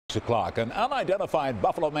O'clock, an unidentified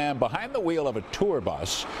Buffalo man behind the wheel of a tour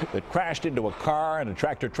bus that crashed into a car and a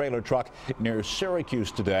tractor-trailer truck near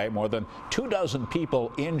Syracuse today. More than 24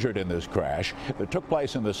 people injured in this crash that took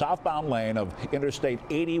place in the southbound lane of Interstate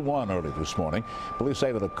 81 early this morning. Police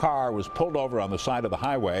say that a car was pulled over on the side of the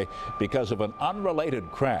highway because of an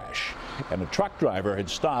unrelated crash, and a truck driver had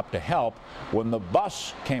stopped to help when the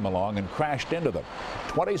bus came along and crashed into them.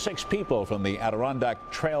 26 people from the Onondaga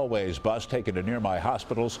Trailways bus taken to nearby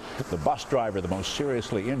hospitals. The bus driver the most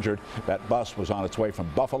seriously injured. That bus was on its way from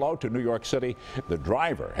Buffalo to New York City. The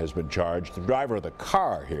driver has been charged. The driver of the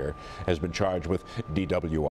car here has been charged with DWI.